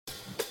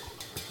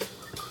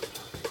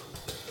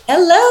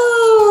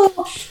Hello,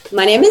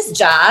 my name is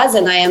Jazz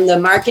and I am the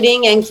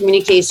Marketing and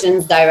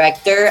Communications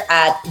Director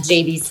at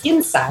JB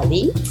Skin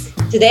Savvy.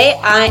 Today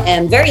I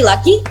am very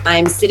lucky.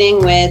 I'm sitting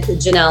with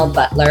Janelle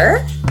Butler,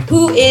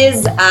 who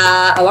is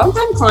a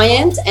longtime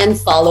client and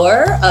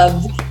follower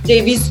of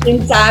JB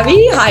Skin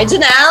Savvy. Hi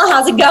Janelle,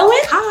 how's it going?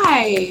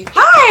 Hi,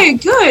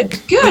 good.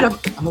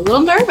 I'm a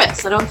little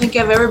nervous. I don't think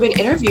I've ever been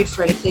interviewed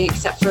for anything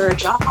except for a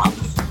job.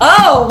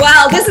 Oh,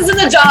 well, this isn't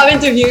a job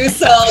interview,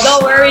 so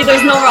don't worry,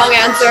 there's no wrong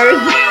answers.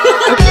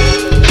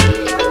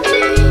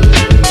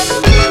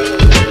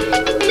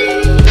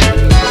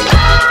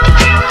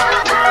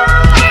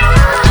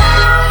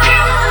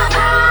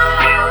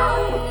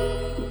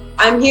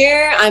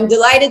 I'm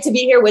delighted to be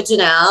here with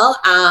Janelle.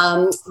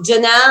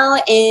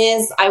 Janelle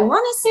is, I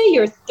want to say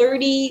you're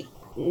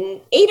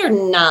 38 or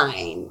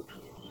 9.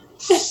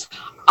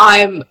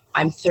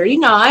 I'm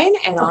 39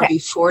 and I'll be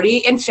 40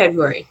 in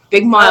February.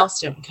 Big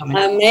milestone coming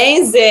up.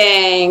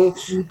 Amazing.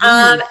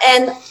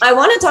 And I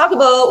want to talk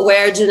about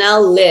where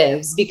Janelle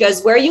lives,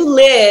 because where you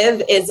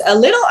live is a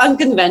little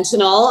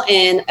unconventional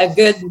in a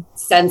good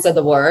sense of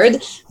the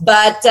word,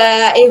 but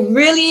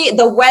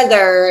the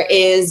weather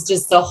is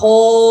just a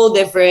whole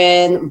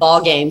different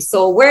ball game.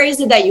 So where is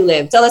it that you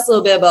live? Tell us a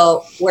little bit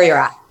about where you're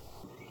at.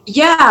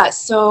 Yeah,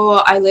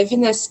 so I live in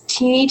this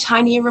teeny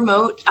tiny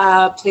remote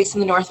place in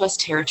the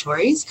Northwest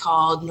Territories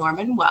called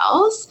Norman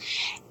Wells,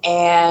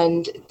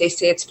 and they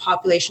say it's a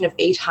population of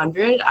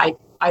 800. I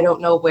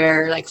don't know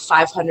where like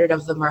 500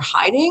 of them are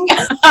hiding.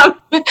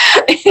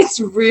 It's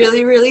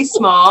really, really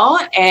small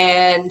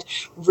and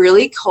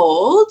really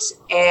cold,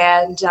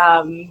 and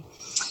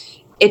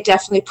it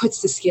definitely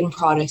puts the skin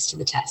products to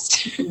the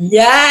test.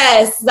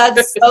 Yes,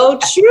 that's so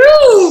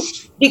true.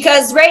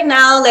 Because right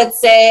now, let's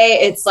say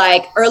it's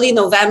like early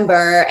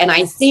November, and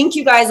I think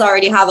you guys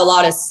already have a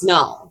lot of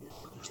snow.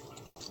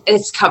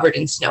 It's covered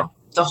in snow.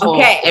 The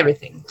whole,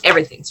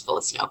 everything's full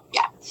of snow.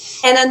 Yeah.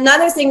 And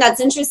another thing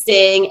that's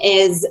interesting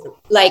is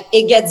like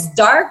it gets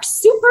dark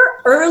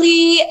super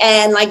early,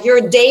 and like your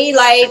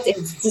daylight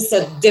is just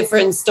a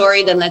different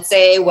story than, let's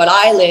say, what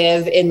I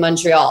live in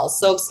Montreal.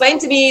 So explain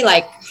to me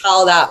like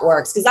how that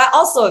works, because that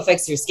also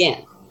affects your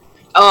skin.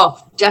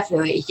 Oh,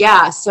 definitely.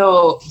 Yeah.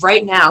 So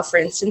right now, for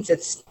instance,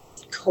 it's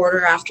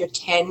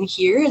 10:15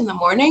 here in the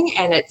morning,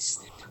 and it's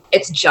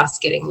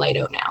just getting light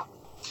out now.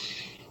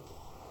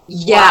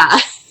 Yeah. Wow.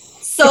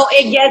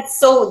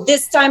 So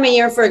this time of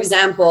year, for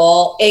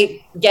example,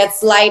 it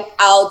gets light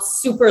out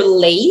super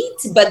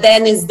late, but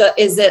then is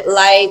it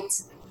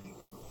light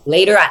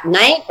later at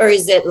night, or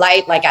is it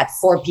light like at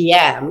 4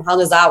 p.m.? How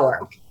does that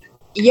work?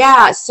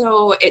 Yeah,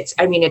 so it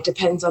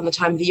depends on the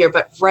time of the year,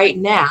 but right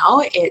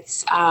now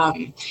it's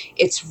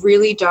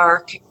really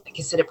dark. Like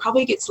I said, it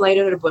probably gets light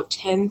out at about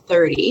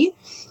 10:30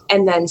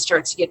 and then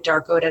starts to get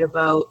dark out at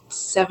about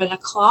 7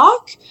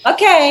 o'clock.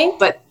 Okay.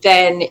 But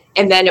then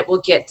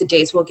the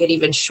days will get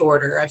even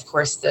shorter. Of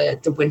course,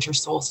 the winter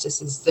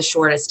solstice is the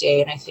shortest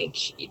day, and I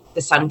think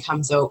the sun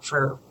comes out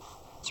for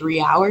 3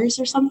 hours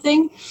or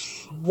something.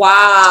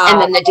 Wow.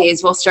 And then the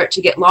days will start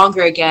to get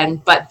longer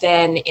again. But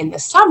then in the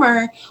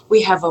summer,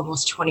 we have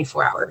almost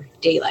 24-hour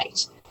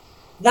daylight.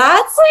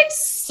 That's like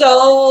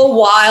so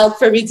wild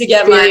for me to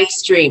get very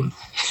extreme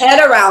head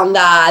around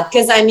that.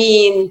 Because I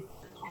mean,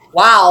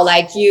 wow,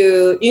 like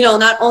you know,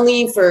 not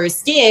only for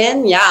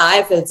skin, yeah,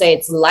 I would say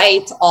it's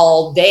light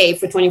all day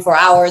for 24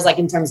 hours, like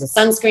in terms of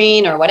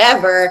sunscreen or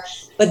whatever.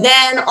 But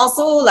then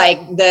also like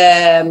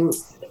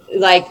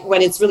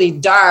when it's really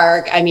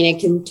dark, I mean, it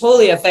can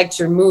totally affect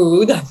your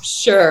mood, I'm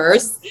sure.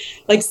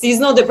 Like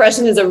seasonal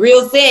depression is a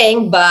real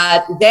thing,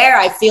 but there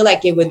I feel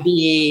like it would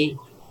be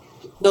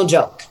no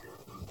joke.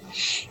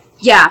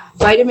 Yeah,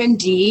 vitamin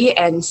D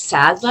and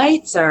sad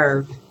lights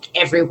are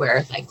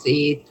everywhere. Like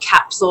the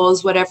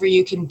capsules, whatever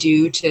you can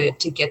do to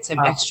get some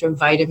extra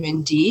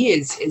vitamin D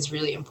is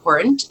really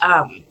important.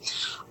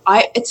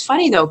 It's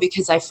funny though,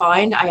 because I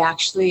find I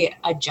actually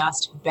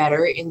adjust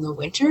better in the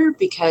winter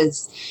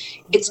because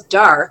it's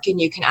dark and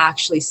you can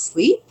actually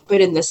sleep. But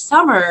in the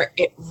summer,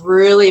 it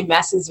really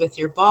messes with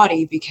your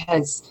body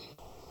because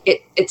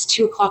it's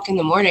 2 o'clock in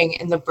the morning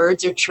and the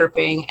birds are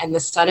chirping and the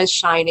sun is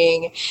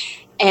shining,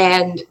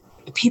 and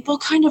people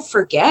kind of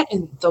forget,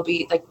 and they'll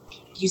be like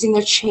using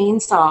their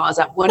chainsaws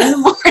at 1 in the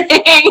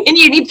morning, and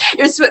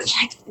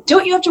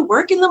don't you have to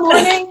work in the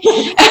morning?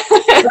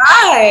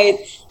 Right.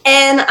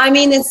 And I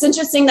mean, it's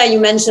interesting that you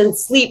mentioned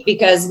sleep,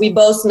 because we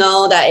both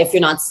know that if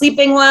you're not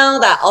sleeping well,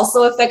 that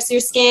also affects your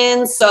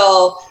skin.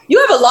 So you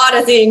have a lot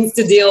of things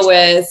to deal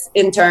with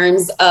in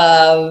terms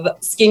of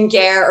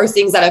skincare or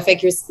things that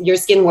affect your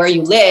skin where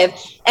you live.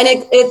 And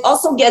it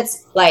also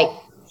gets like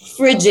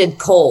frigid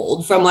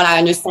cold, from what I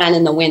understand,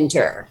 in the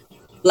winter,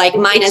 like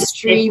minus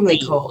extremely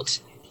 50. Cold.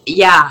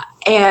 Yeah.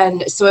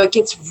 And so it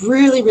gets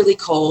really, really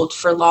cold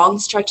for long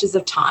stretches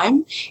of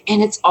time.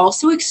 And it's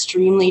also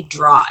extremely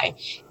dry.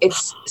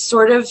 It's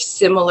sort of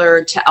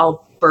similar to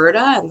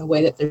Alberta in the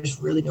way that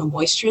there's really no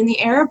moisture in the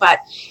air. But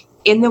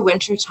in the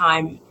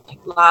wintertime, like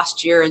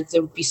last year,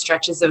 there would be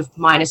stretches of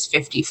minus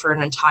 50 for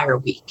an entire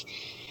week.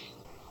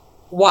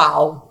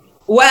 Wow.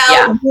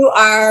 Well, you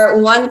are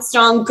one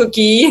strong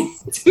cookie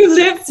to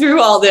live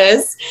through all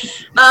this.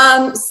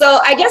 So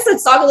I guess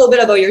let's talk a little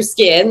bit about your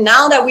skin.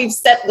 Now that we've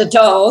set the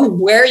tone,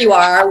 where you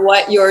are,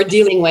 what you're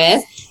dealing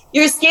with,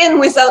 your skin,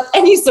 without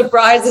any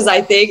surprises,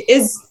 I think,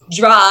 is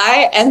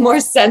dry and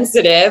more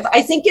sensitive.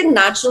 I think it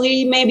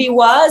naturally maybe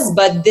was,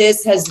 but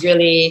this has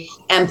really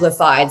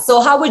amplified.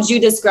 So how would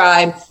you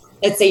describe,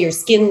 let's say, your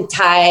skin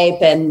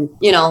type and,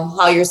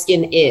 how your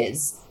skin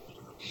is?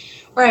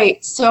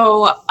 Right.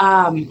 So,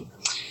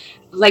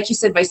 like you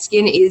said, my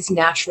skin is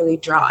naturally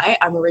dry.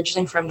 I'm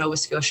originally from Nova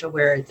Scotia,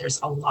 where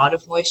there's a lot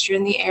of moisture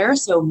in the air.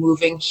 So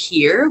moving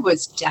here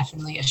was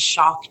definitely a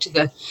shock to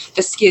the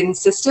skin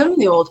system.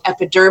 The old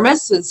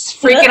epidermis was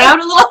freaking out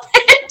a little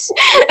bit.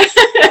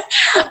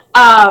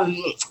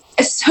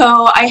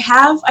 So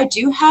I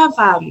do have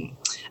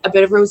a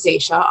bit of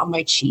rosacea on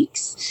my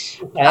cheeks.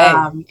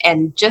 Okay.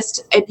 And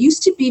it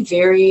used to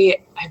be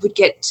I would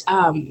get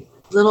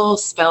little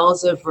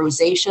spells of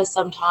rosacea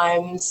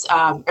sometimes,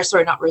 not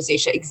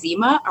rosacea,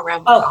 eczema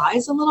around my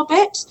eyes a little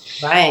bit.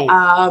 Right.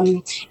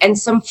 And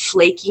some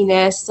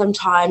flakiness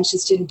sometimes,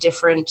 just in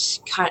different,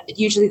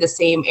 usually the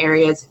same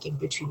areas, like in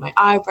between my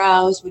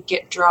eyebrows would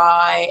get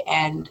dry.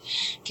 And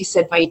like I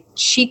said, my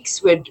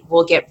cheeks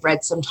will get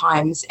red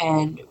sometimes.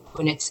 And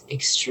when it's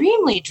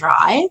extremely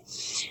dry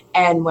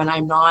and when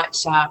I'm not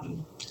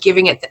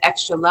giving it the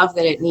extra love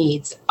that it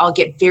needs, I'll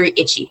get very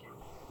itchy.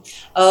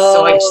 Oh.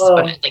 So I just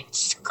want to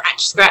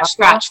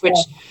scratch,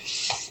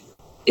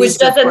 which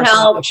doesn't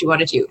help what you want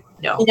to do.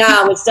 No.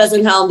 Yeah, which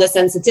doesn't help the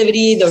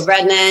sensitivity, the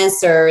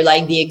redness, or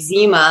like the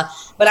eczema.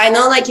 But I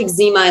know like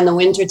eczema in the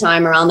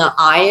wintertime around the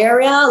eye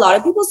area, a lot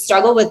of people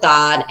struggle with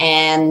that.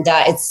 And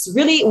it's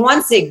really,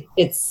 once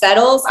it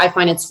settles, I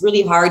find it's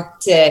really hard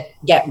to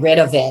get rid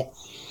of it.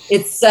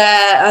 It's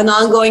an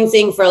ongoing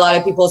thing for a lot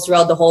of people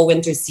throughout the whole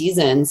winter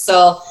season.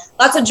 So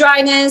lots of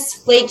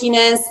dryness,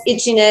 flakiness,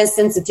 itchiness,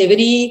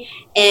 sensitivity.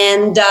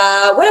 And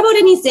what about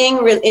anything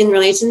in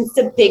relation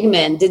to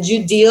pigment? Did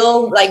you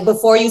deal, like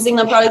before using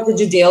the product, did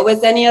you deal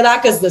with any of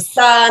that? Because the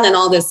sun and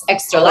all this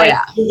extra light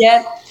you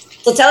get.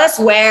 So tell us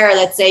where,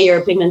 let's say,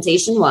 your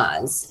pigmentation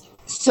was.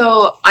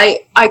 So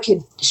I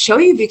could show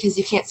you because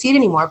you can't see it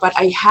anymore, but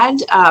I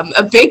had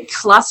a big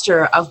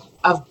cluster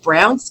of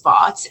brown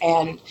spots,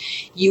 and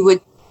you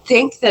would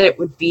think that it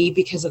would be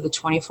because of the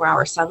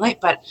 24-hour sunlight,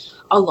 but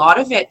a lot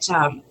of it,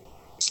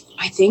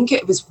 I think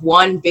it was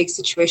one big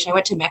situation. I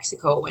went to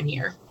Mexico one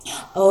year.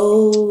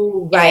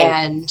 Oh, right.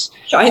 And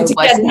trying to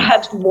get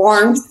that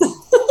warmth.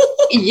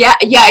 yeah,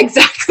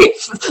 exactly.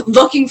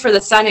 Looking for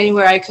the sun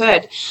anywhere I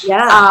could.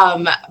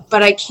 Yeah.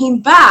 But I came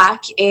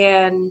back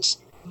and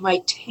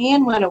my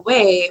tan went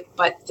away,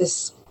 but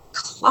this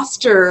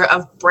cluster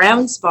of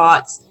brown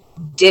spots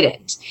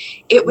didn't.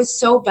 It was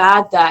so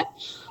bad that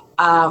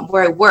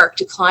where I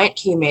worked, a client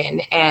came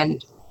in,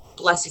 and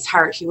bless his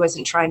heart, he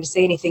wasn't trying to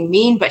say anything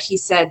mean, but he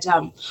said,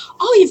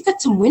 oh, you've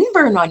got some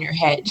windburn on your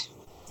head.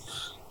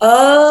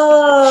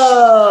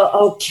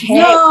 Oh, okay.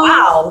 No.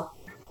 Wow.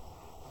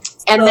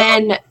 And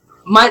then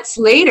months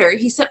later,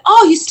 he said,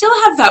 oh, you still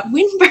have that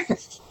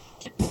windburn.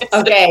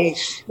 Okay.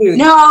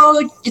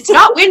 No, it's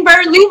not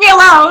windburn. Leave me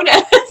alone.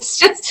 It's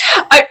just,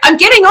 I'm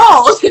getting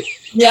old.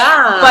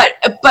 Yeah.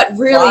 But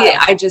really,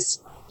 I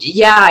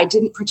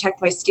didn't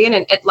protect my skin,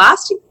 and it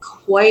lasted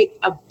quite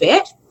a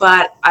bit,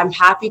 but I'm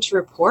happy to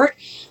report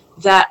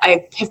that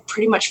I have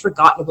pretty much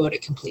forgotten about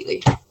it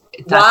completely.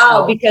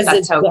 Because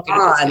it's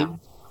gone.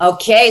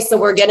 Okay, so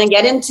we're going to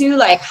get into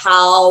like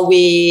how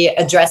we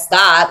address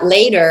that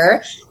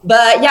later.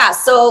 But yeah,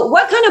 so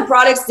what kind of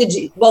products did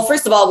you, well,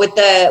 first of all, with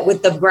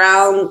the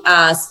brown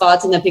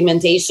spots and the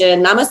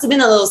pigmentation, that must have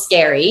been a little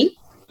scary.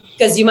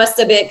 Because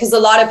because a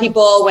lot of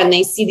people, when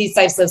they see these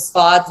types of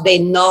spots, they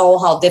know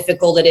how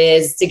difficult it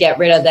is to get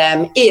rid of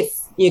them, if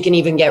you can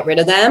even get rid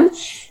of them.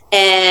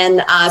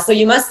 And so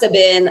you must have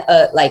been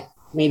like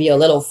maybe a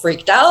little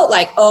freaked out,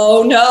 like,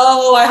 oh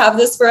no, I have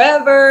this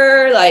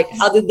forever. Like,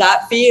 how did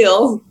that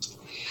feel?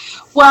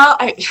 Well,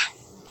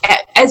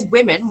 as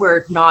women,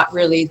 we're not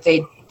really,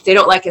 they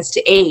don't like us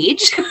to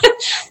age.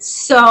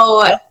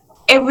 So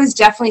it was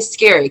definitely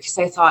scary because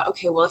I thought,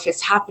 okay, well, if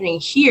it's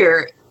happening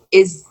here,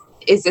 is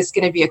this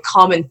going to be a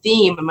common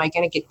theme? Am I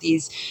going to get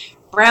these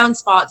brown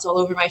spots all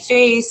over my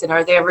face, and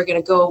are they ever going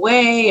to go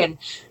away? And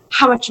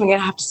how much am I going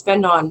to have to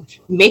spend on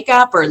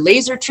makeup or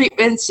laser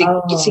treatments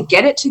to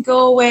get it to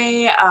go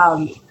away?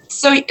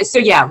 So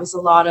yeah, it was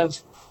a lot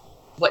of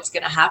what's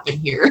going to happen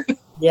here.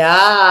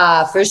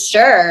 Yeah, for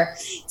sure.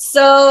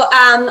 So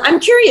I'm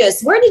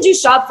curious, where did you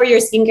shop for your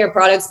skincare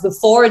products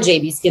before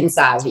JB Skin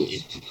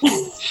Savvy?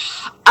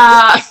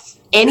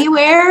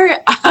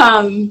 Anywhere.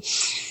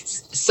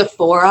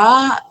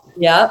 Sephora.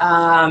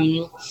 Yeah.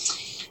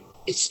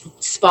 It's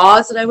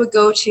spas that I would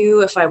go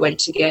to if I went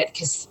to get,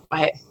 because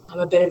I'm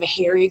a bit of a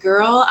hairy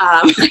girl.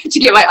 I like to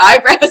get my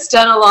eyebrows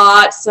done a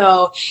lot.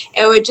 So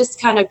it would just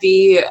kind of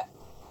be,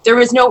 there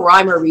was no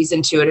rhyme or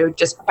reason to it. It would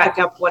just pick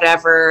up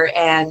whatever.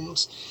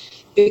 And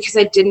because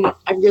I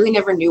really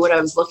never knew what I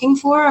was looking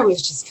for, I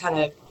was just kind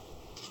of,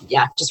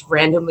 just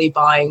randomly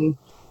buying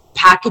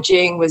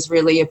packaging was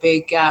really a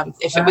big,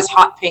 if it was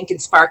hot pink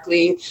and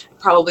sparkly,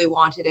 probably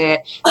wanted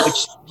it,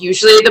 which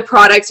usually the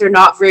products are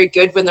not very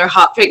good when they're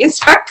hot pink and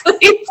sparkly.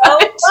 So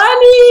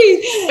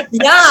funny.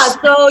 Yeah.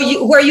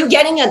 So were you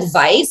getting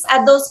advice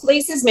at those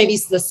places? Maybe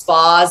the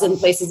spas and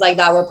places like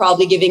that were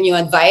probably giving you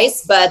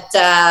advice. But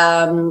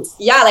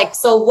yeah, like,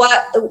 so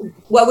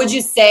what would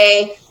you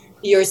say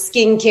your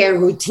skincare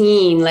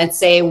routine, let's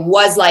say,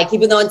 was like,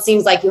 even though it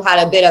seems like you had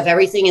a bit of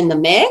everything in the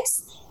mix?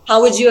 How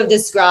would you have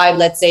described,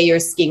 let's say, your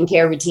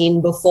skincare routine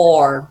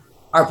before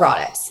our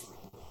products?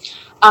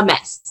 A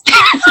mess.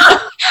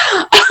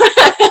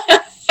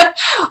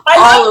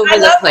 All over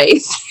the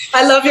place.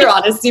 I love your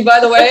honesty, by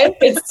the way.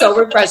 It's so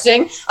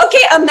refreshing.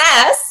 Okay, a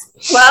mess.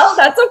 Well,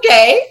 that's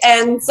okay.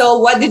 And so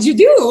what did you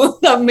do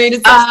that made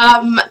it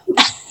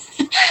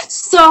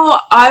so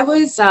I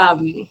was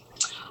I'm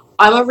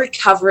a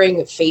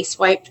recovering face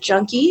wipe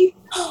junkie.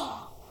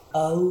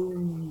 Oh,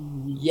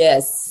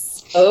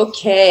 yes.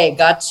 Okay,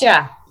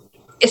 gotcha.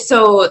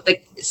 So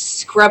like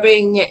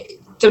scrubbing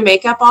the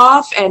makeup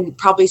off and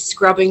probably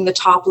scrubbing the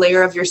top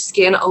layer of your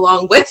skin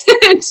along with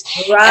it.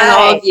 Right. And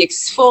all of the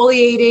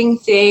exfoliating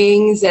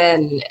things.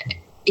 And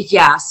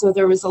yeah, so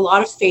there was a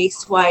lot of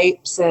face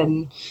wipes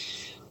and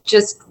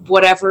just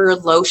whatever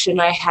lotion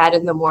I had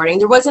in the morning.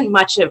 There wasn't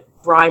much of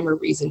rhyme or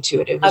reason to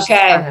it. It was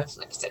kind of,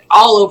 like I said,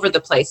 all over the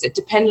place. It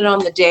depended on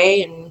the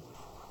day and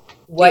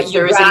what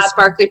there was any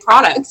sparkly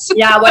products.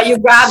 Yeah, what you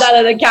grabbed out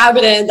of the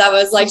cabinet that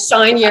was like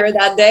shinier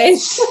that day.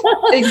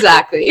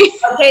 Exactly.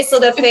 Okay, so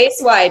the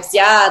face wipes,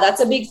 yeah, that's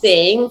a big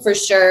thing for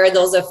sure.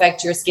 Those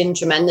affect your skin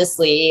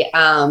tremendously.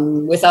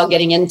 Without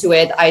getting into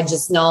it, I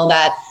just know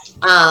that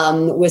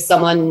with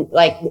someone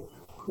like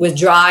with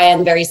dry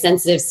and very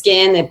sensitive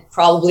skin, it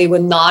probably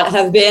would not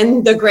have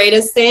been the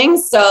greatest thing.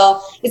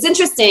 So it's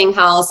interesting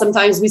how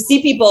sometimes we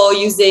see people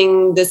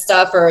using this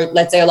stuff, or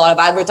let's say a lot of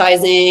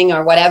advertising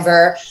or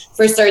whatever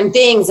for certain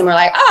things. And we're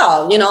like,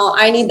 oh, you know,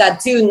 I need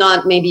that too.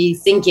 Not maybe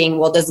thinking,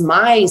 well, does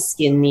my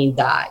skin need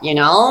that? You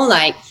know,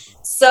 like,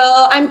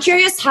 so I'm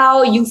curious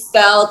how you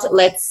felt,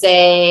 let's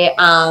say,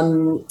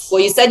 well,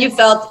 you said you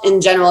felt in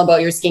general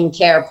about your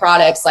skincare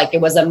products, like it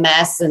was a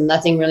mess and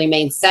nothing really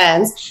made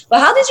sense. But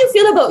how did you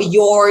feel about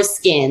your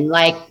skin,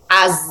 like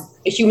as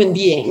a human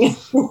being?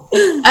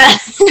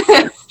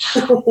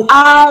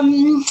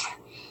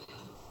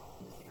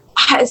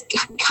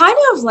 Kind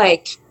of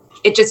like,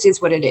 it just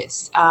is what it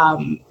is.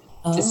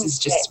 This is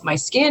just my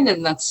skin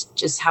and that's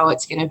just how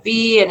it's going to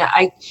be. And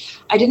I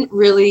didn't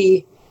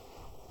really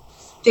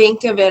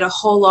think of it a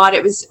whole lot.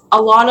 It was a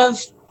lot of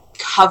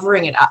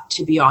covering it up,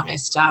 to be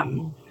honest.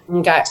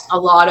 Okay. A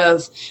lot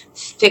of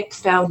thick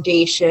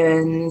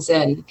foundations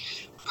and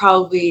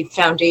probably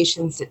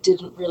foundations that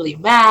didn't really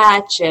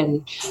match,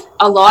 and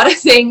a lot of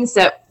things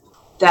that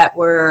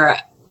were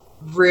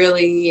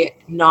really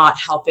not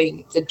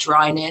helping the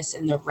dryness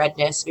and the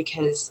redness,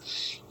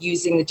 because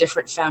using the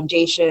different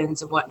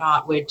foundations and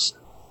whatnot would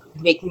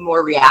make me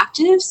more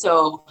reactive.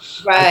 So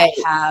right.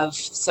 I have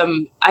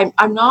some,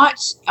 I'm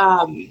not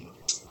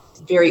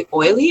very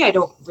oily. I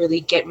don't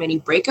really get many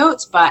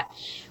breakouts, but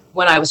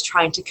when I was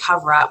trying to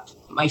cover up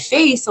my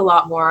face a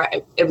lot more,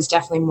 it was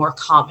definitely more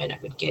common. I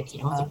would get,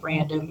 you know, the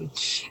random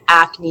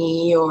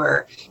acne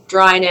or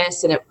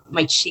dryness, and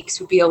my cheeks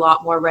would be a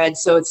lot more red.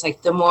 So it's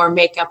like the more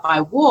makeup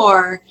I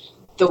wore,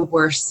 the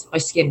worse my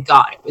skin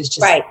got. It was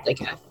just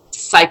like a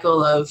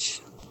cycle of,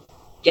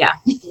 yeah.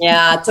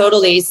 Yeah,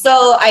 totally.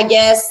 So I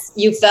guess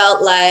you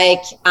felt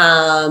like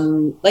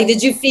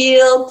did you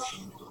feel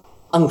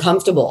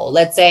uncomfortable,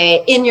 let's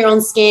say, in your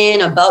own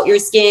skin, about your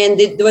skin?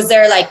 Was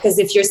there like, because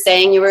if you're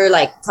saying you were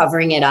like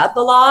covering it up a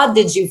lot,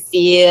 did you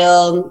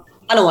feel,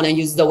 I don't want to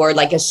use the word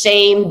like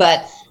ashamed,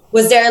 but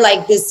was there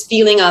like this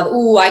feeling of,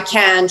 ooh, I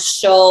can't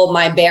show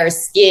my bare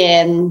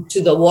skin to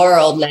the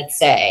world, let's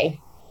say?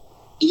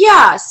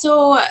 Yeah,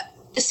 so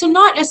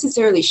not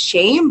necessarily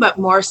shame, but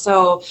more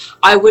so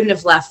I wouldn't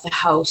have left the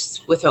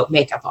house without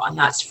makeup on,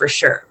 that's for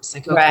sure. It's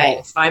like, okay,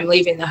 if I'm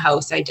leaving the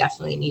house, I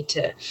definitely need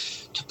to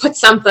put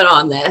something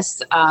on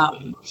this.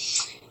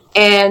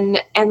 And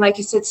like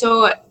I said,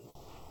 so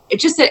it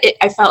just,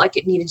 I felt like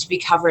it needed to be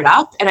covered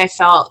up, and I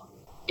felt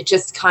it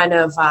just kind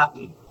of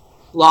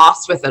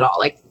lost with it all.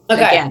 Like,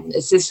 again,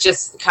 this is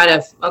just kind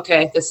of,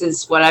 okay, this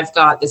is what I've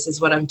got, this is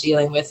what I'm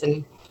dealing with,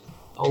 and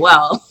oh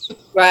well.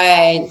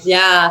 Right.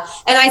 Yeah.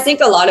 And I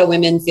think a lot of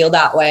women feel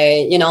that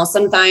way. You know,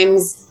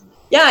 sometimes,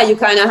 yeah, you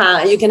kind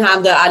of you can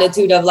have the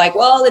attitude of like,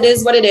 well, it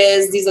is what it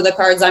is. These are the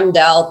cards I'm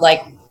dealt.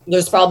 Like,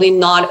 there's probably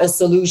not a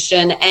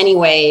solution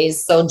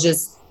anyways. So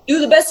just do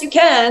the best you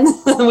can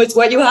with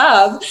what you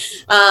have.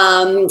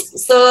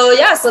 So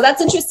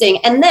that's interesting.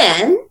 And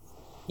then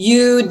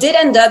you did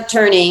end up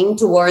turning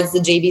towards the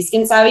JB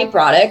Skin Savvy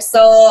products.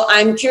 So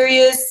I'm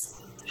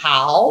curious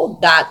how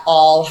that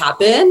all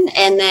happened.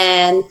 And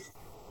then,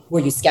 were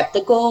you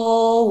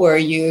skeptical? Were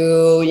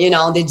you,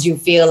 did you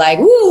feel like,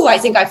 ooh, I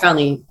think I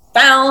finally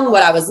found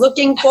what I was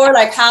looking for?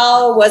 Like,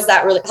 how was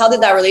that? How did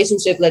that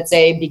relationship, let's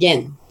say,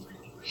 begin?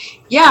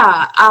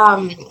 Yeah.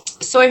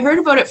 So I heard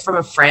about it from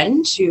a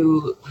friend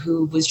who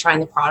was trying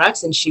the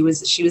products, and she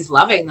was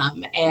loving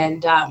them.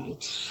 And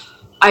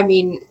I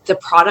mean, the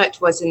product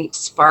wasn't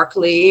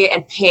sparkly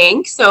and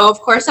pink, so of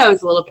course I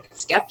was a little bit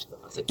skeptical.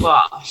 I was like,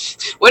 "Well,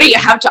 what do you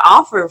have to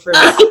offer for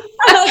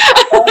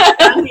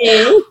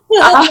me?"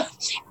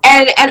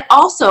 And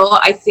also,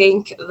 I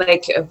think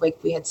like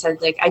we had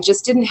said, like I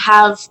just didn't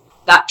have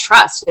that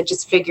trust. I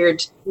just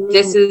figured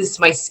this is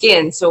my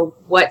skin, so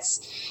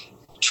what's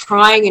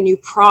trying a new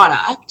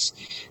product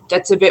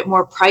that's a bit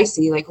more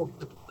pricey, like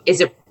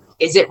is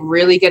it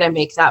really going to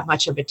make that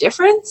much of a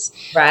difference?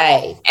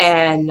 Right.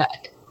 And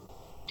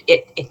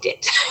it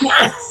did.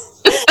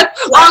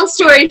 Long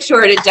story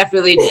short, it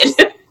definitely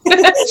did.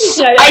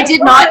 I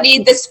did not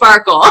need the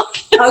sparkle.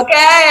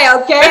 Okay.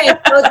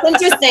 So it's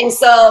interesting.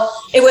 So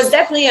it was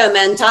definitely a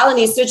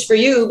mentality switch for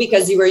you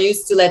because you were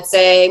used to, let's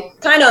say,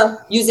 kind of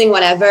using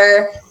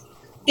whatever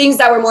things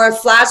that were more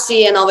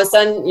flashy, and all of a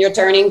sudden you're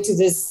turning to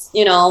this,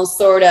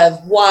 sort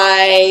of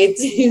white,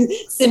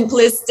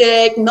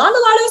 simplistic, not a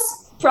lot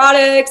of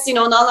products,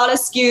 not a lot of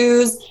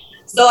SKUs.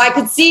 So I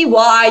could see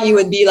why you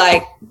would be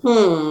like,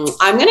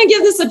 I'm going to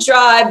give this a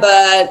try,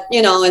 but,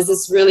 is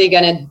this really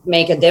going to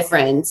make a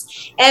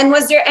difference? And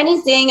was there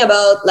anything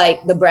about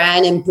like the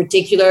brand in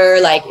particular?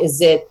 Like, is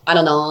it, I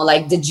don't know,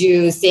 like, did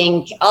you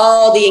think,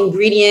 the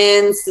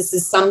ingredients, this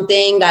is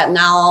something that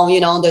now,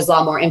 there's a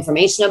lot more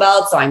information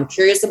about, so I'm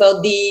curious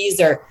about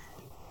these, or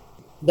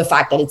the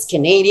fact that it's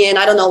Canadian?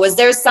 I don't know. Was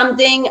there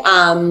something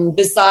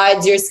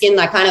besides your skin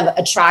that kind of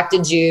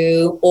attracted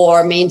you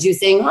or made you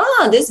think,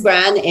 this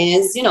brand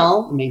is,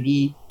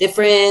 maybe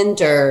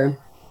different? Or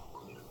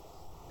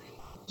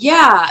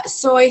yeah,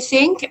 so I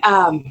think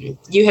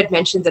you had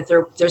mentioned that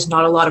there's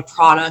not a lot of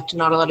product,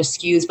 not a lot of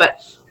SKUs,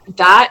 but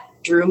that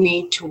drew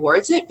me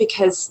towards it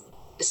because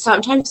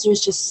sometimes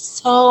there's just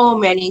so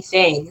many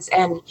things,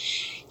 and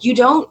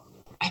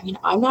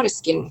I'm not a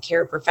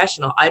skincare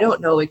professional. I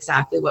don't know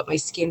exactly what my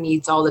skin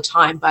needs all the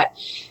time, but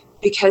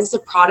because the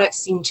products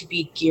seem to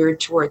be geared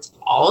towards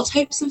all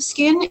types of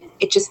skin,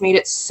 it just made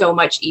it so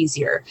much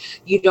easier.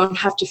 You don't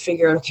have to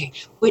figure out, okay,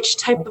 which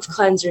type of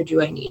cleanser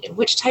do I need, and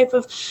which type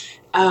of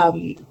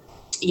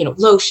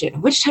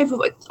lotion, which type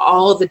of,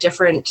 all the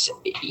different,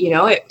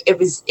 it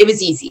was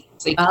easy.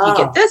 It's like you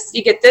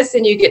get this,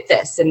 and you get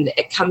this, and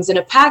it comes in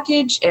a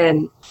package,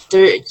 and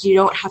you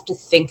don't have to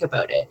think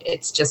about it.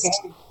 It's just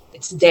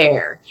it's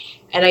there.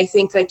 And I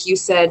think, like you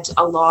said,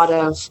 a lot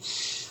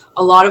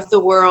of the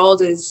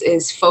world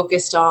is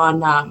focused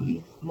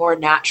on more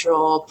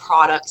natural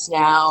products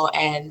now,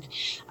 and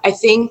I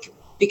think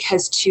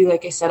because too,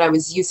 like I said, I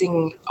was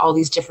using all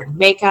these different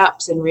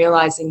makeups and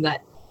realizing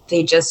that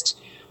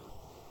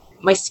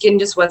my skin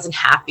just wasn't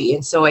happy.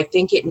 And so I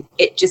think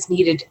it just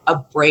needed a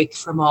break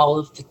from all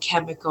of the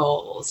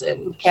chemicals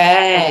and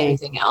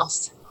everything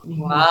else.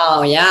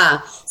 Wow,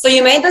 yeah. So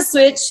you made the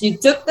switch, you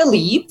took the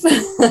leap.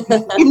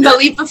 The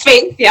leap of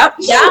faith, yep.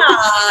 Yeah.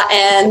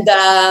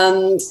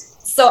 And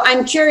so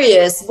I'm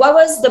curious, what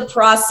was the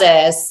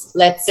process,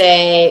 let's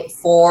say,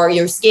 for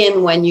your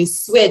skin when you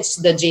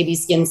switched the JB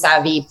Skin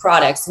Savvy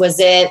products? Was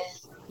it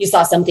you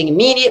saw something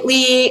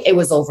immediately? It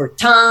was over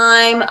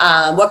time?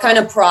 What kind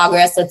of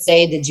progress, let's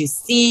say, did you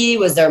see?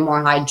 Was there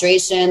more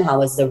hydration? How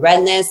was the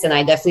redness? And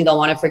I definitely don't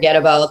want to forget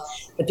about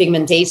the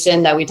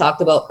pigmentation that we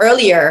talked about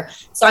earlier.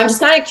 So I'm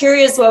just kind of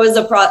curious, what was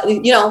the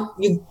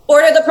you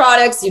order the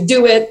products, you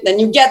do it, then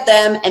you get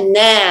them, and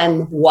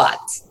then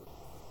what?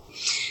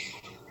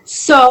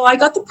 So I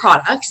got the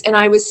products, and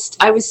I was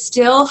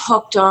still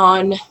hooked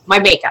on my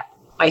makeup,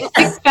 my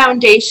thick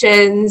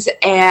foundations,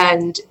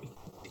 and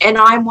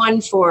I'm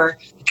one for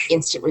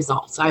instant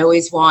results. I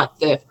always want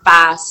the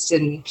fast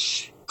and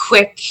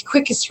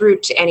quickest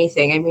route to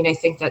anything. I mean, I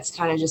think that's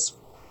kind of just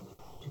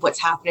what's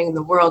happening in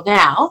the world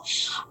now.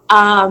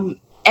 And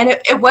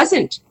it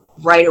wasn't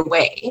right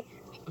away,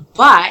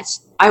 but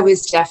I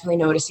was definitely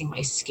noticing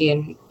my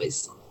skin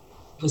was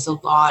a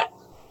lot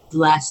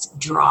less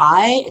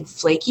dry and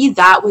flaky.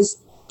 That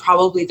was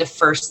probably the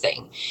first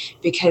thing,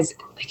 because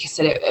like I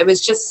said, it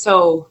was just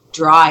so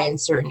dry in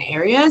certain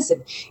areas,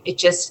 and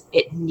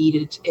it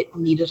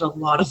needed a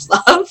lot of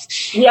love.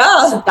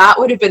 Yeah. So that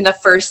would have been the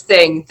first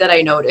thing that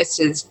I noticed,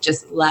 is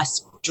just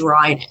less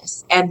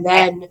dryness. And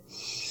then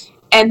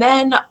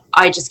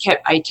I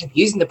kept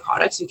using the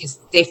products because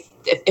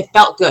it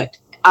felt good.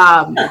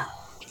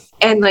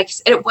 And like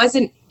it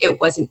wasn't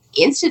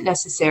instant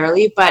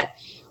necessarily, but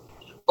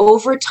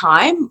over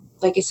time,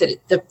 like I said,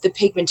 the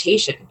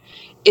pigmentation,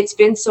 it's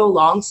been so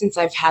long since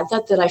I've had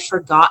that I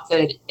forgot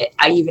that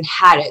I even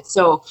had it.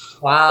 So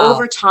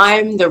over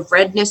time, the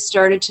redness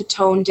started to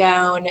tone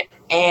down,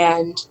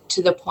 and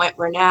to the point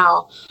where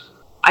now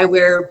I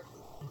wear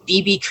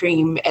BB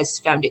cream as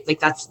foundation. Like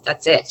that's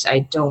it.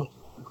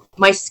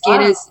 My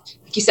skin is,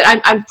 like you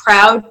said, I'm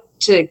proud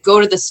to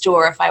go to the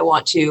store if I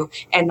want to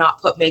and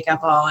not put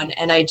makeup on.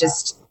 And I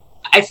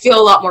feel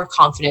a lot more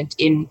confident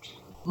in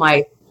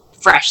my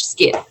fresh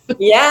skin.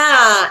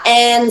 Yeah.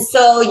 And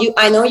so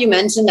I know you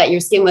mentioned that your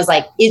skin was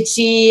like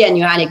itchy and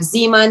you had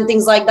eczema and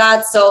things like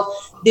that. So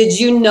did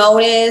you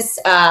notice,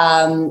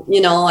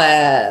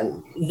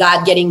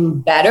 that getting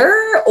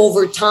better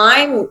over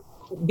time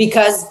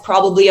because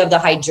probably of the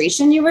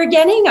hydration you were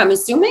getting, I'm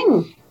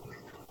assuming?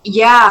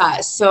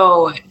 Yeah,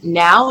 so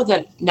now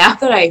that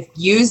I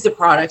use the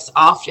products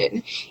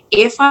often,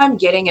 if I'm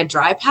getting a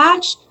dry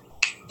patch,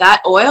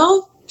 that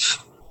oil,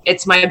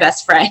 it's my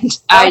best friend. Okay.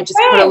 I just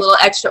put a little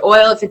extra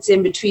oil if it's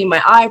in between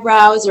my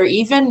eyebrows, or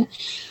even,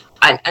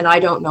 and I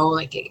don't know,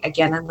 like,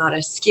 again, I'm not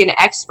a skin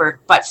expert,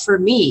 but for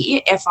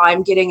me, if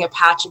I'm getting a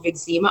patch of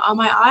eczema on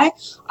my eye,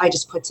 I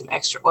just put some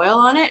extra oil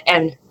on it,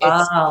 and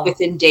it's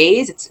within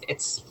days,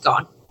 it's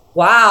gone.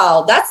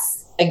 Wow,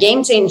 that's a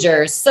game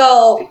changer.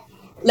 So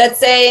let's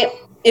say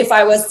if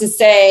I was to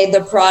say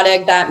the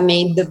product that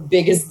made the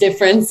biggest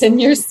difference in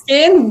your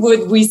skin,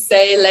 would we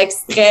say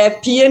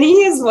l'extrait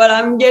peony is what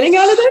I'm getting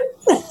out of it?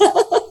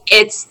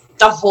 It's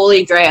the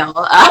holy grail.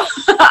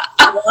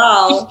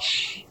 Wow.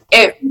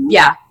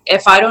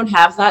 If I don't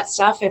have that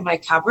stuff in my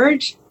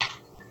cupboard,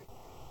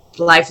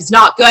 life is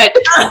not good.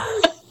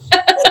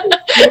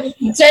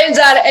 Change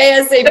that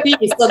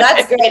ASAP. So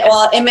that's great.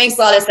 Well, it makes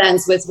a lot of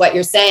sense with what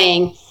you're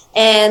saying.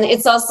 And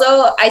it's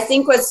also, I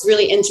think what's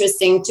really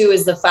interesting too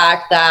is the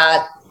fact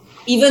that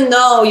even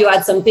though you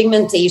had some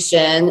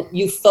pigmentation,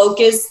 you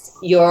focused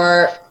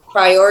your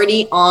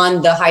priority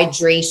on the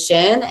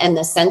hydration and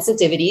the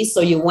sensitivity.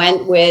 So you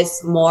went with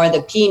more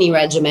the peony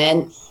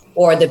regimen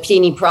or the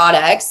peony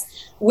products,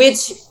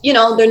 which,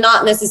 they're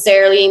not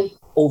necessarily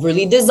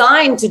overly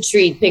designed to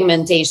treat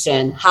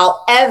pigmentation.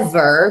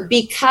 However,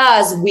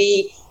 because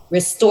we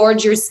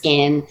restored your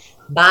skin,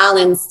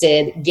 balanced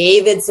it,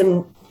 gave it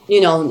some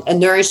a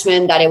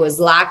nourishment that it was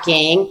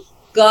lacking,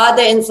 got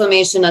the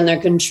inflammation under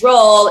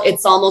control,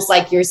 it's almost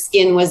like your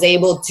skin was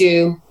able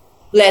to,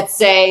 let's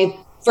say,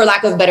 for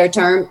lack of a better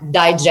term,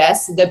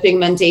 digest the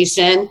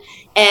pigmentation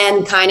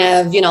and kind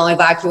of,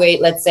 evacuate,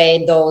 let's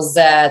say, those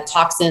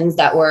toxins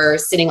that were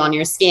sitting on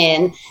your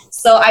skin.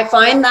 So I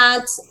find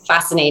that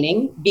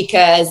fascinating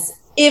because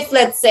if,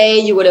 let's say,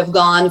 you would have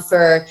gone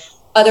for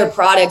other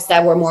products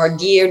that were more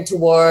geared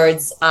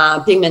towards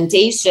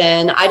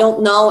pigmentation, I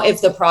don't know if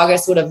the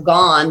progress would have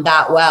gone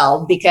that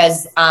well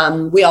because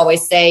we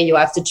always say you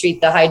have to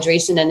treat the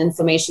hydration and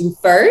inflammation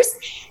first.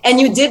 And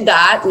you did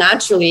that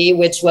naturally,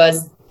 which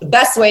was the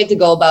best way to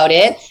go about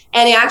it.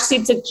 And it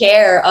actually took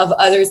care of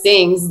other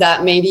things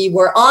that maybe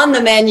were on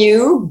the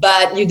menu,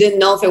 but you didn't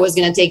know if it was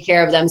going to take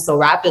care of them so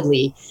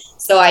rapidly.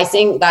 So I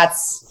think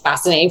that's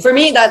fascinating. For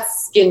me,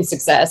 that's skin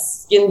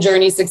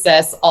journey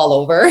success all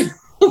over.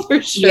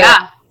 For sure.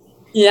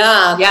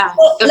 Yeah.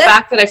 Well, the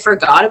fact that I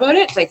forgot about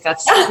it,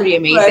 that's pretty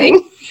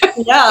amazing. Right.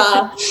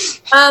 Yeah.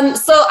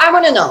 So I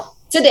want to know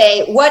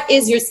today, what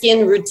is your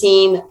skin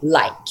routine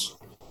like?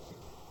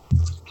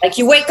 Like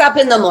you wake up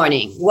in the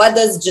morning, what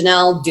does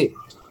Janelle do?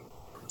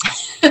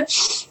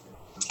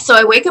 So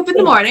I wake up in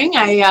the morning.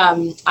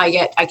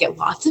 I get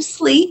lots of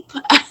sleep.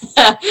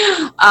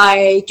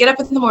 I get up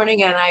in the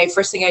morning, and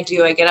first thing I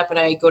do, I get up and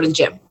I go to the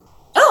gym.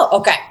 Oh,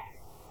 okay.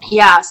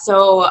 Yeah,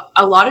 so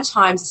a lot of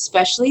times,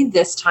 especially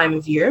this time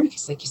of year,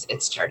 because like you said,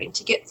 it's starting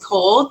to get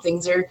cold,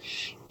 things are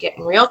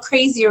getting real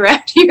crazy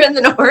around here in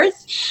the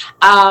north.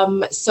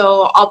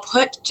 So I'll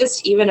put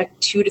just even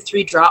 2 to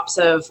 3 drops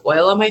of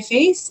oil on my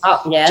face.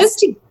 Oh, yes. Just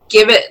to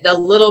give it a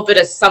little bit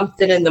of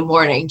something in the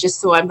morning, just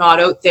so I'm not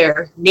out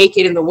there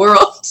naked in the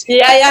world.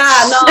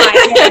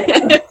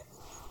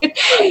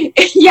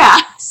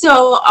 Yeah,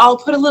 so I'll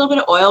put a little bit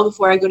of oil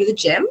before I go to the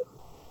gym.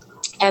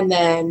 And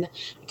then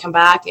I come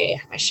back, I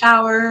have my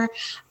shower.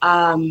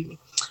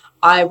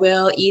 I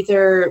will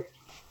either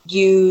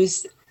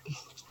use,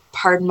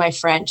 pardon my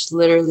French,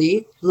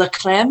 literally, la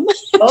crème.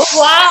 Oh,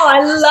 wow. I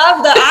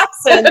love the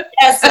accent.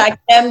 Yes, like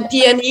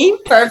peony.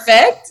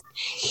 Perfect.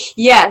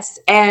 Yes.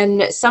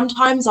 And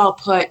sometimes I'll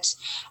put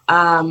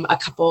a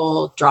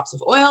couple drops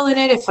of oil in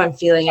it if I'm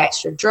feeling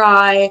extra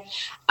dry.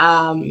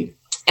 And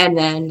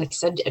then, like I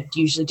said,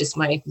 usually just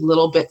my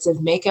little bits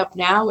of makeup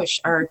now, which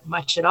aren't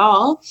much at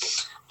all.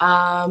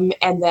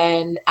 And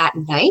then at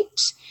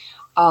night,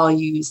 I'll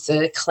use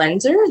the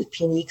cleanser, the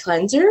peony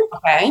cleanser,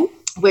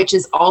 which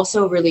is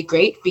also really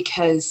great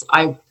because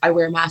I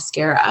wear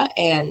mascara.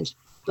 And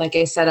like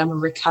I said, I'm a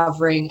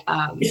recovering,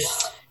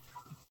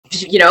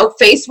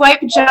 face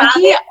wipe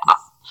junkie.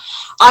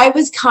 I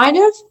was kind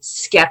of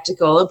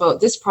skeptical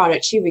about this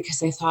product too,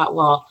 because I thought,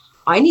 well,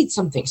 I need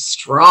something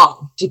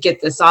strong to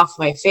get this off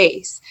my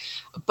face.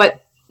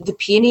 But the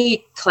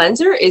peony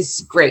cleanser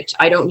is great.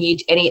 I don't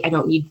need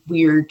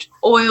weird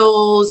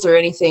oils or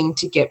anything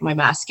to get my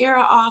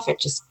mascara off.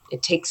 It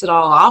takes it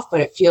all off,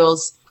 but it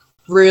feels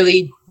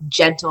really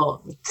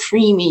gentle, and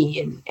creamy,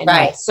 and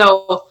nice.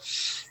 So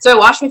I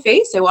wash my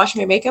face, I wash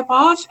my makeup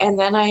off, and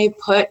then I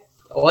put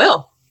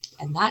oil,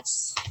 and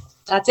that's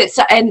it.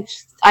 So, and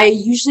I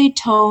usually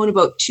tone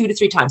about 2 to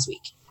 3 times a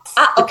week.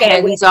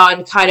 Depends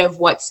on kind of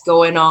what's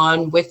going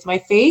on with my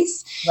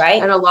face.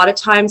 Right. And a lot of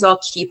times I'll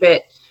keep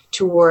it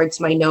towards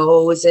my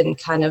nose and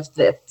kind of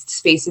the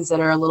spaces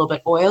that are a little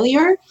bit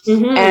oilier.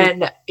 Mm-hmm.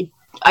 And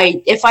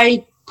if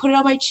I put it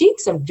on my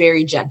cheeks, I'm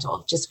very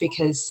gentle just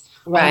because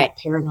Right. I'm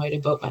paranoid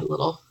about my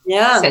little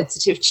Yeah.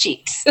 sensitive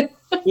cheeks.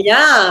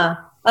 Yeah.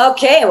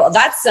 Okay. Well,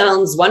 that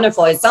sounds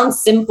wonderful. It sounds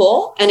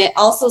simple, and it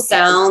also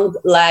sounds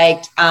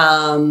like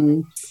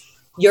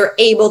you're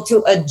able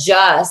to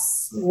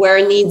adjust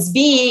where needs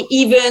be,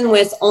 even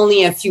with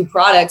only a few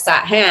products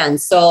at hand.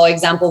 So,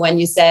 example, when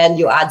you said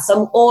you add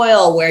some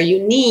oil where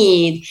you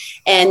need,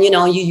 and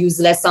you use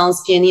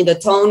l'essence peony, the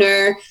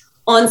toner,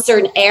 on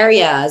certain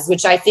areas,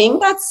 which I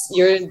think that's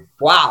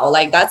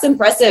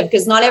impressive,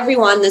 because not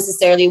everyone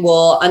necessarily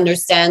will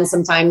understand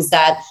sometimes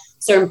that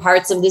certain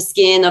parts of the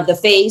skin of the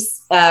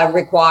face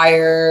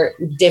require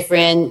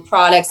different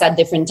products at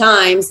different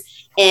times.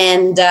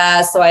 And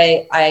so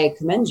I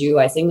commend you.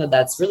 I think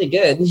that's really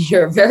good.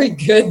 You're a very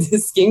good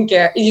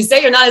skincare. You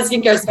say you're not a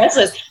skincare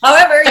specialist.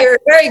 However, you're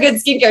a very good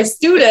skincare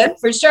student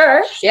for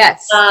sure.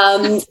 Yes.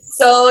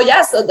 So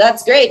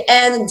that's great.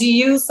 And do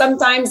you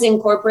sometimes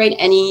incorporate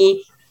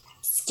any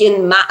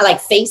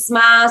like face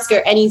mask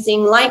or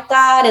anything like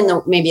that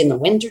maybe in the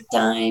winter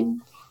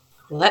time?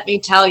 Let me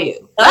tell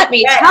you. I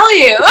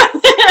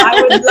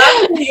would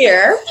love to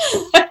hear.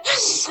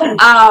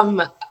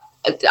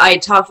 I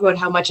talked about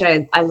how much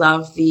I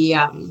love the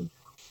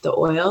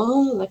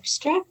oil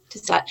extract.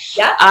 Is that?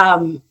 Yeah.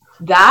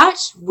 That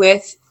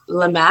with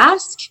La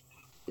Masque,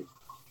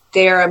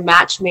 they're a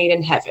match made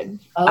in heaven.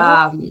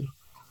 Oh.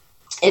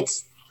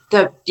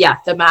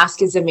 The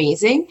mask is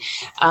amazing.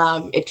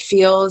 It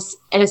feels,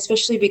 and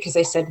especially because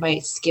I said my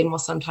skin will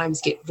sometimes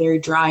get very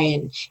dry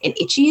and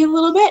itchy a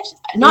little bit.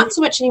 Not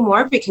so much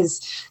anymore, because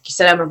like you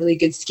said, I'm a really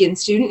good skin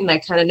student and I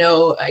kind of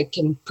know I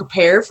can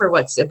prepare for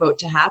what's about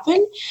to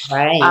happen.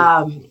 Right.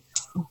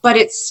 But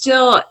it's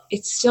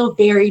still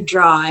very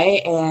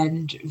dry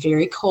and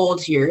very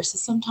cold here. So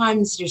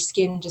sometimes your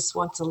skin just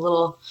wants a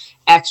little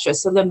extra.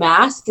 So the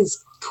mask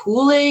is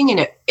cooling, and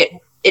it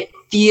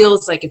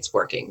feels like it's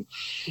working.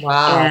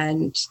 Wow.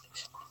 And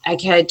I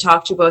kind of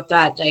talked about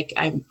that. Like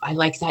I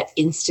like that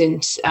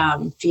instant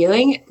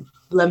feeling.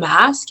 La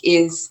Masque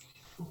is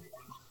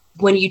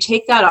when you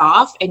take that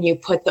off and you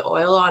put the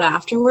oil on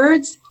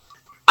afterwards,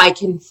 I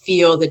can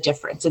feel the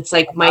difference. It's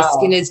like my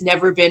skin has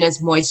never been as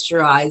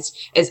moisturized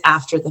as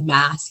after the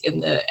mask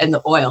and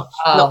the oil.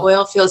 And the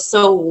oil feels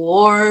so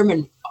warm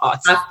and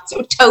it's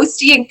so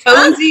toasty and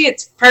cozy.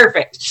 It's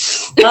perfect.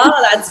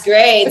 Oh, that's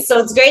great. So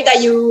it's great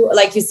that you,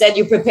 like you said,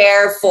 you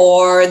prepare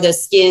for the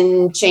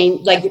skin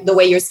change, like the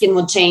way your skin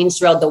will change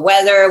throughout the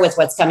weather with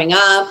what's coming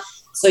up.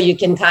 So you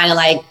can kind of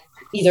like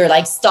either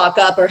like stock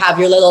up or have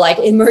your little like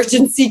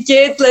emergency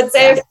kit, let's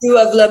say, two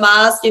of La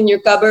Masque in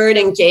your cupboard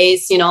in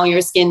case,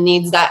 your skin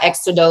needs that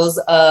extra dose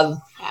of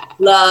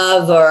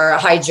love or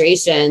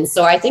hydration.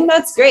 So I think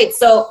that's great.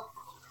 So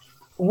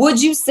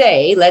would you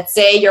say, let's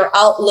say your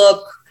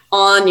outlook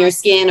on your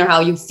skin or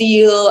how you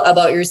feel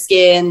about your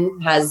skin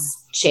has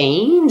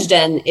changed?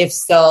 And if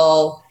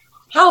so,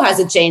 how has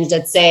it changed,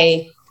 let's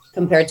say,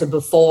 compared to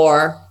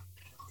before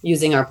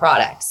using our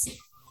products?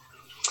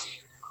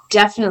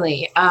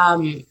 Definitely.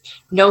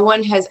 No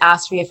one has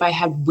asked me if I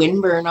had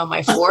windburn on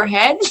my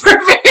forehead for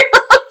a very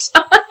long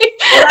time.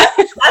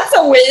 Well, that's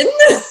a win.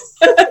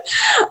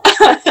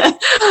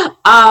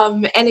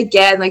 And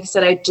again, like I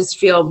said, I just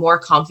feel more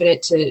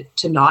confident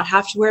to not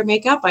have to wear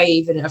makeup.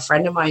 A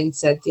friend of mine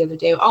said the other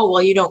day, "Oh,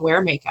 well, you don't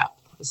wear makeup."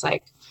 I was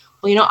like,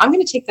 well, I'm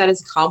going to take that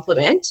as a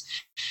compliment,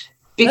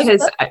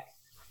 because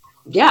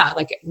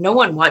like no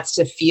one wants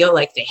to feel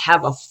like they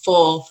have a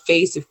full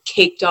face of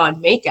caked on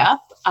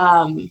makeup.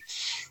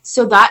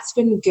 So that's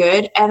been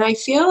good. And I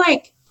feel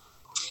like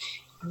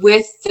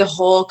with the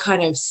whole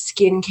kind of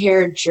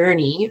skincare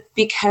journey,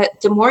 because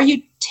the more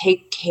you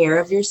take care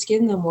of your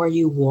skin, the more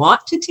you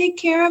want to take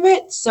care of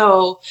it.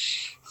 So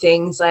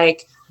things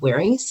like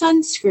wearing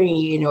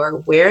sunscreen or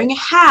wearing a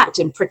hat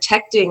and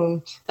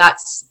protecting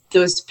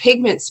those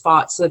pigment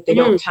spots so that they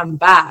don't come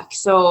back.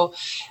 So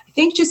I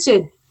think just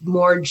a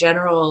more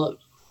general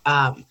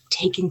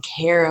taking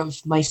care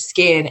of my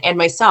skin and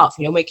myself,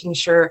 making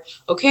sure,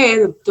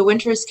 okay, the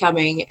winter is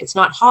coming. It's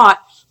not hot,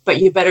 but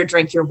you better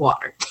drink your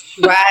water.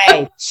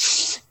 Right.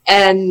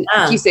 And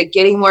like you said,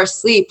 getting more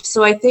sleep.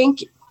 So I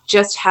think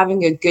just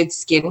having a good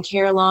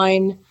skincare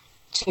line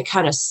to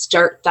kind of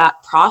start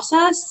that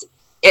process,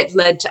 it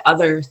led to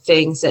other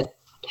things that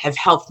have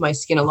helped my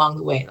skin along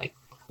the way, like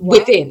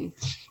within.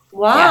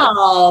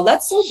 Wow.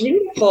 That's so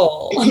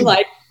beautiful. I'm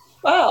like,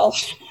 wow.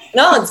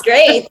 No, it's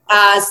great.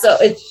 So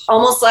it's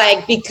almost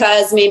like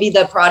because maybe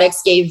the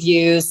products gave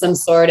you some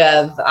sort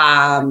of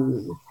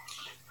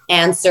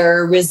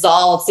answer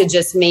results, it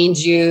just made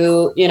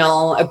you,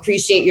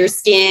 appreciate your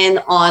skin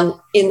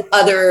in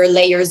other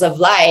layers of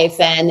life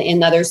and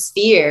in other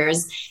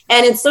spheres.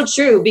 And it's so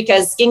true,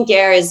 because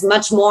skincare is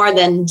much more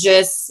than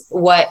just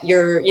what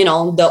you're,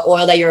 the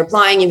oil that you're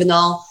applying, even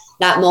though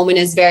that moment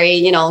is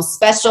very,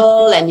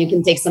 special and you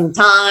can take some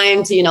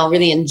time to,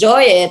 really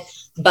enjoy it.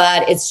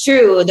 But it's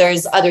true,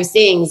 there's other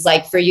things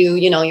like for you,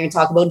 you're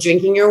talking about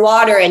drinking your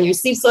water and your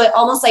sleep. So it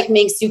almost like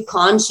makes you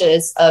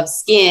conscious of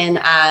skin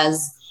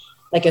as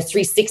like a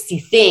 360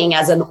 thing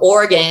as an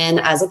organ,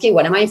 as, okay,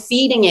 what am I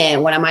feeding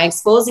it? What am I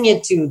exposing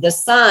it to? The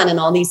sun and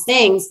all these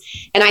things.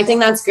 And I think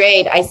that's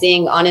great. I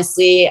think,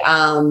 honestly,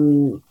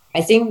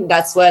 I think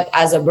that's what,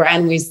 as a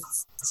brand, we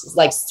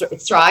like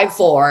strive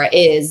for,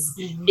 is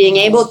being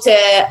able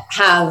to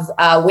have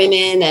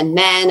women and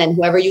men and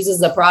whoever uses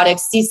the product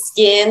see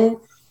skin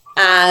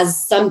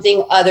as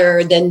something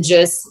other than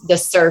just the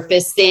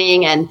surface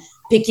thing and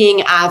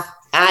picking at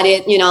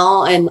it, you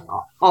know, in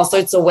all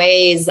sorts of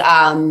ways.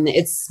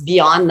 It's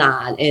beyond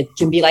that. It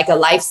can be like a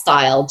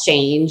lifestyle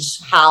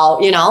change, how,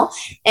 you know,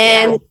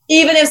 and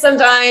even if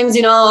sometimes,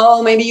 you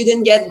know, maybe you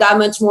didn't get that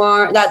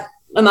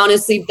amount of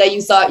sleep that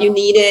you thought you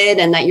needed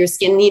and that your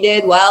skin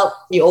needed, well,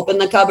 you open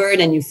the cupboard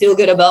and you feel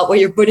good about what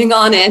you're putting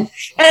on it,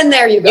 and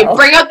there you go. You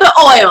bring up the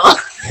oil.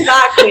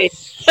 Exactly.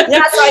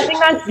 Yeah, so I think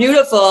that's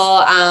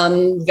beautiful.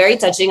 Very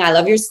touching. I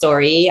love your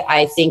story.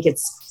 I think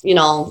it's, you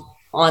know,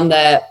 on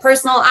the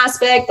personal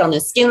aspect, on the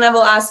skin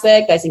level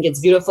aspect, I think it's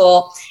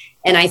beautiful.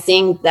 And I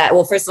think that,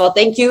 well, first of all,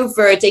 thank you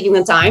for taking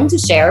the time to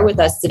share with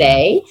us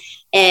today.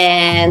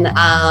 And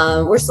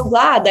we're so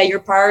glad that you're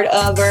part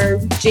of our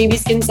JB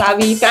Skin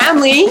Savvy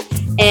family.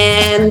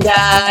 And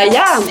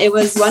it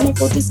was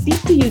wonderful to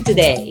speak to you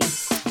today.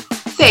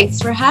 Thanks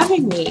for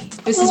having me.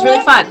 This is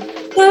really fun.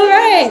 All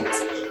right.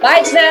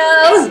 Bye,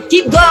 Janelle.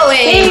 Keep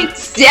glowing.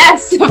 Thanks.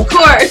 Yes, of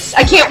course.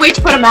 I can't wait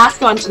to put a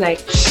mask on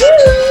tonight.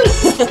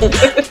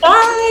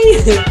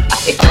 Bye.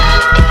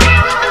 Bye.